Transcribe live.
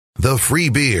The Free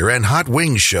Beer and Hot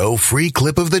Wings Show free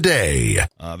clip of the day.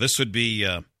 This would be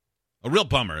a real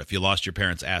bummer if you lost your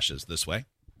parents' ashes this way.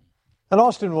 An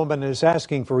Austin woman is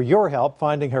asking for your help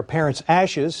finding her parents'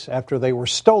 ashes after they were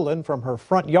stolen from her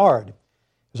front yard. It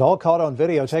was all caught on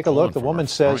video. Take a look. The woman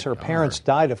says her parents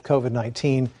died of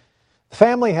COVID-19. The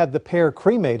family had the pair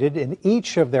cremated, and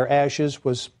each of their ashes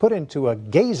was put into a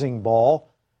gazing ball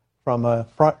for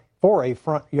a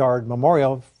front yard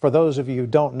memorial. For those of you who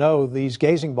don't know, these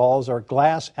gazing balls are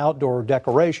glass outdoor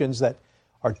decorations that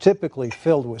are typically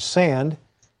filled with sand.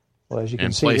 Well, as you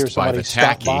can see here, somebody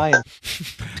stopped by.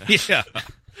 Yeah,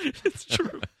 it's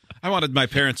true. I wanted my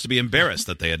parents to be embarrassed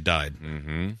that they had died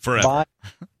forever.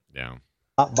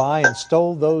 Stopped by and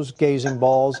stole those gazing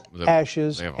balls,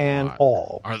 ashes and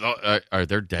all. Are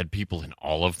there dead people in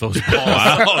all of those balls?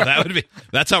 Wow,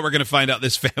 that's how we're going to find out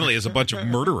this family is a bunch of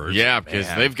murderers. Yeah,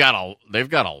 because they've got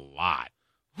a lot.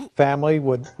 Family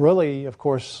would really, of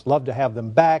course, love to have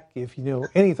them back. If you know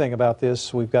anything about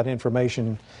this, we've got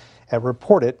information at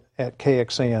Report It at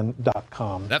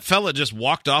KXAN.com. That fella just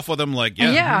walked off with them like,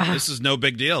 this is no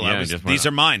big deal. These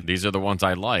are mine. These are the ones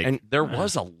I like. And there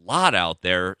was a lot out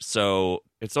there, so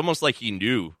it's almost like he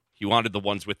knew he wanted the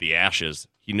ones with the ashes.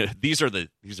 He knew these are the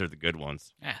good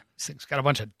ones. Yeah, this thing's got a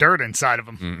bunch of dirt inside of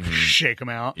them. Mm-hmm. Shake them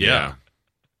out. Yeah.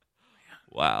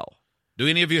 Wow. Do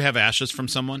any of you have ashes from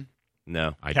someone?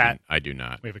 No, I do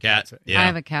not. We have a cat. I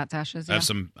have a cat's ashes. I have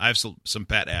some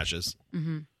pet ashes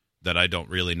that I don't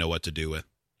really know what to do with.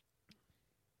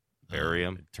 Bury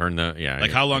them.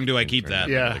 How long do I keep that?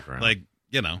 Yeah.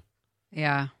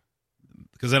 Yeah.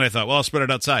 Because then I thought, well, I'll spread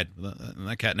it outside. And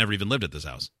that cat never even lived at this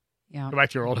house. Yeah. Go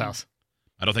back to your old house.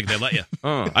 I don't think they let you.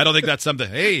 I don't think that's something.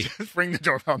 Hey, ring the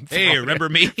doorbell. Hey, remember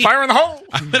me? Fire in the hole.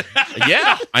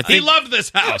 Yeah, I think he loved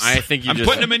this house. I think I'm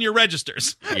putting him in your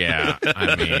registers. Yeah,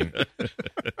 I mean,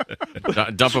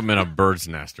 dump him in a bird's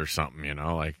nest or something.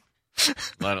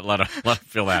 Let him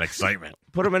feel that excitement.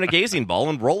 Put him in a gazing ball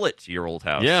and roll it to your old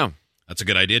house. Yeah, that's a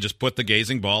good idea. Just put the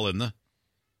gazing ball in the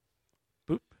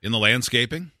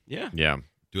landscaping. Yeah.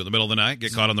 Do it in the middle of the night.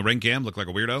 Get caught on the ring cam. Look like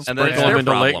a weirdo. And sprinkle them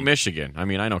into Lake Michigan. I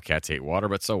mean, I know cats hate water,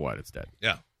 but so what? It's dead.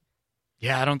 Yeah.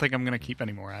 Yeah, I don't think I'm going to keep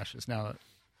any more ashes now,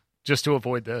 just to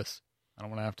avoid this. I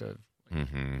don't want to have to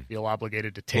feel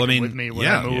obligated to take them with me when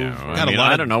I move. Yeah.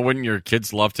 I don't know. Wouldn't your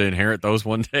kids love to inherit those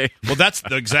one day? Well, that's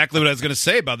exactly what I was going to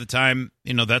say. By the time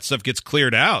that stuff gets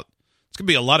cleared out, it's going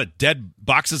to be a lot of dead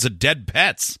boxes of dead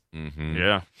pets. Mm-hmm.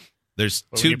 Yeah. There's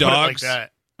But 2 dogs.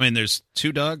 Like that, there's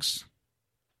 2 dogs.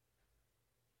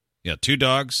 Yeah, 2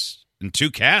 dogs and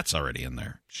 2 cats already in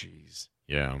there. Jeez.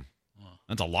 Yeah.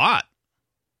 That's a lot.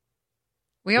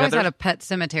 We always had a pet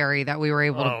cemetery that we were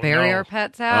able to bury our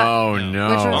pets at. Oh, no.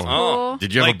 Which was cool.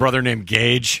 Did you have a brother named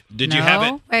Gage? Did you have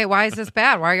it? Wait, why is this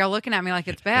bad? Why are y'all looking at me like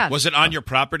it's bad? Was it on your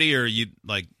property or you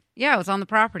like? Yeah, it was on the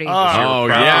property. Oh,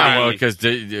 yeah. Well,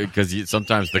 because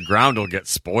sometimes the ground will get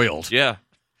spoiled. Yeah.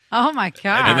 Oh, my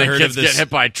God. And then kids get hit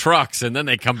by trucks, and then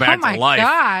they come back to life. Oh, my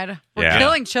God. We're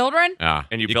killing children? Yeah.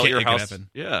 And you built your house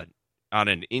on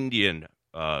an Indian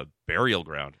burial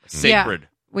ground. Sacred.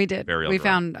 We did. Burial we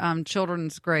ground. found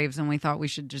children's graves, and we thought we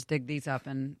should just dig these up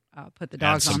and put the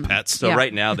dogs some on them. pets. So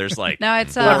right now there's like no,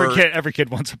 it's every kid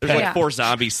wants a pet. There's like 4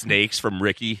 zombie snakes from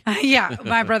Ricky. Yeah,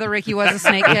 my brother Ricky was a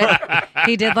snake kid.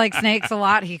 He did like snakes a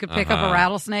lot. He could pick up a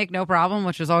rattlesnake, no problem,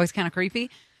 which was always kind of creepy.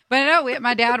 But no,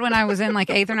 my dad, when I was in like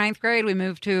 8th or 9th grade, we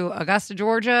moved to Augusta,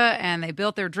 Georgia, and they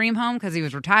built their dream home because he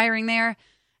was retiring there.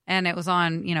 And it was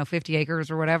on, 50 acres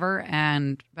or whatever.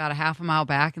 And about a half a mile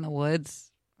back in the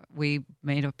woods, we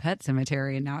made a pet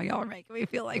cemetery. And now y'all are making me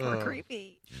feel like we're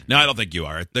creepy. No, I don't think you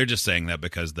are. They're just saying that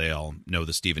because they all know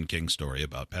the Stephen King story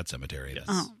about Pet Cemetery. Yes.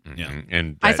 Oh. Yeah.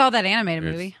 And I saw that animated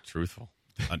movie. Truthful.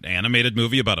 An animated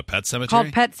movie about a pet cemetery?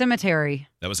 Called Pet Cemetery.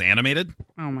 That was animated?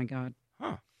 Oh, my God.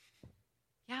 Huh.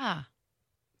 Yeah.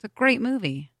 It's a great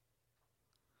movie.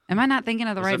 Am I not thinking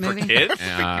of the right For movie? kids? It's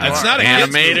not a kids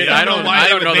animated. movie. I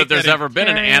don't know that there's ever been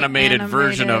an Very animated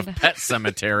version of animated Pet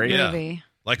Cemetery. Yeah. Movie.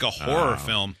 Like a horror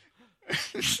film.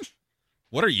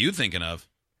 What are you thinking of?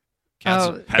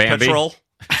 Pet Bambi? Patrol?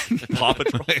 Paw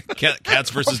Patrol? Cats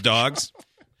versus dogs?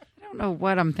 I don't know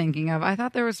what I'm thinking of. I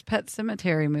thought there was Pet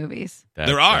Cemetery movies.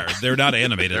 There are. They're not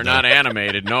animated. They're not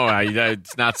animated. No,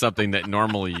 it's not something that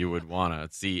normally you would want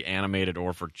to see animated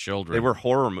or for children. They were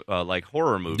horror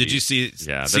movies. Did you see this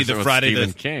the was Friday Stephen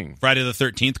the King. Friday the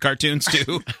 13th cartoons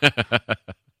too?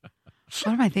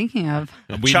 What am I thinking of?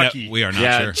 Chucky. We are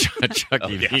not sure.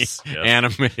 Chucky, yes. the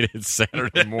animated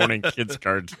Saturday morning kids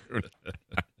cartoon.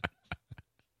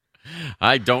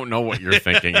 I don't know what you're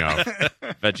thinking of.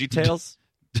 VeggieTales?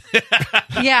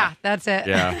 Yeah, that's it.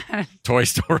 Yeah. Toy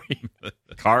Story.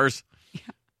 Cars. Yeah.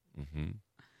 Mm-hmm.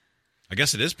 I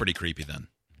guess it is pretty creepy then.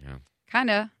 Yeah. Kind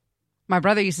of. My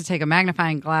brother used to take a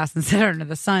magnifying glass and sit under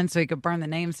the sun so he could burn the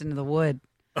names into the wood.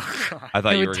 I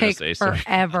thought It you would were going to take say something.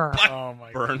 forever. Oh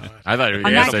my Burn. god. I thought you were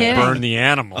I'm going not to say kidding. burn the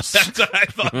animals. That's what I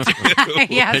thought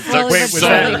too. Yeah, It slowly took but so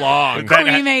surely long.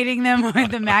 cremating them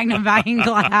with the magnifying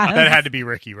glass. That had to be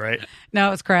Ricky, right? No,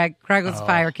 it was Craig. Craig was a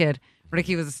fire kid.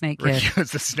 Ricky was a snake kid. Ricky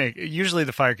was the snake. Usually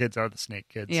the fire kids are the snake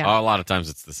kids. Yeah. Oh, a lot of times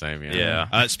it's the same.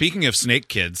 Yeah. Speaking of snake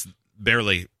kids,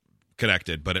 barely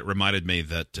connected, but it reminded me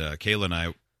that Kayla and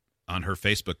I, on her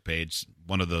Facebook page,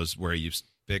 one of those where you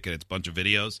pick and it's a bunch of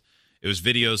videos. It was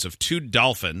videos of 2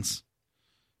 dolphins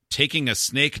taking a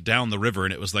snake down the river,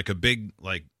 and it was like a big,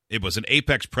 like, it was an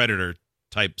apex predator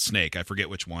type snake. I forget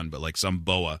which one, but like some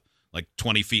boa, like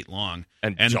 20 feet long.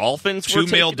 And dolphins two were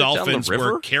male taking it down the dolphins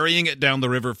river? were carrying it down the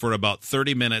river for about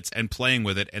 30 minutes and playing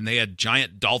with it, and they had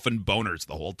giant dolphin boners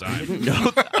the whole time.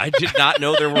 No, I did not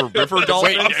know there were river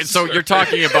dolphins. Wait, so you're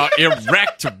talking about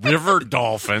erect river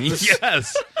dolphins?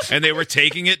 Yes. And they were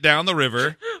taking it down the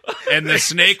river, and the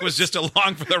snake was just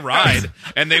along for the ride,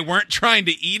 and they weren't trying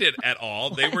to eat it at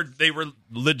all. They were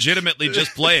legitimately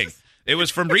just playing. It was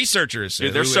from researchers.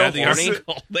 Dude, they're who so had the horny.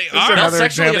 article. They is are. They'll another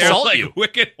sexually example. They're assault like you.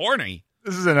 wicked horny.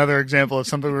 This is another example of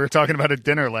something we were talking about at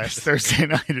dinner last Thursday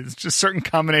night. It's just certain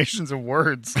combinations of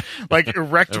words, like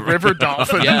erect river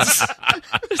dolphins. Yes.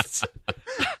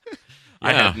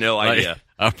 I had no like idea.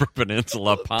 Upper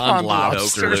Peninsula pond Pond No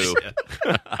lobsters.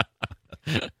 clue.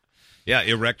 Yeah,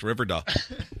 erect river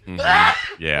dolphin. Yeah.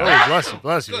 Oh,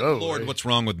 bless you. Good Oh, Lord, what's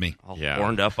wrong with me? All Yeah.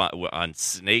 horned up on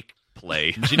snake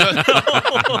play. You know,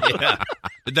 yeah.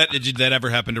 Did that ever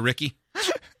happen to Ricky?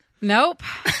 Nope.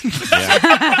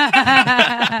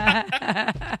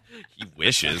 He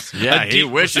wishes. Yeah, he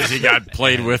wishes he got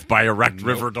played with by erect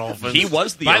river dolphins. He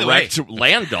was the By the way- erect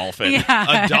land dolphin.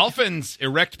 Yeah. A dolphin's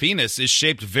erect penis is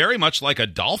shaped very much like a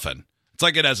dolphin. It's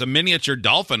like it has a miniature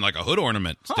dolphin, like a hood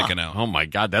ornament sticking out. Oh my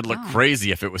God, that'd look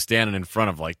crazy if it was standing in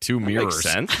front of like 2 mirrors.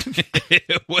 Makes sense.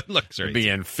 It would look It'd crazy. be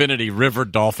infinity river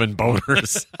dolphin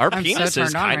boners. Our I'm so penises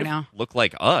turned on kind right of now. look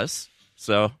like us.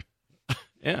 So,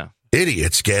 yeah.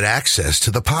 Idiots get access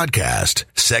to the podcast,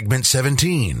 segment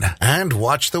 17, and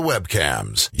watch the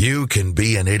webcams. You can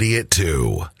be an idiot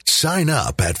too. Sign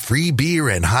up at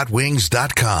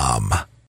freebeerandhotwings.com.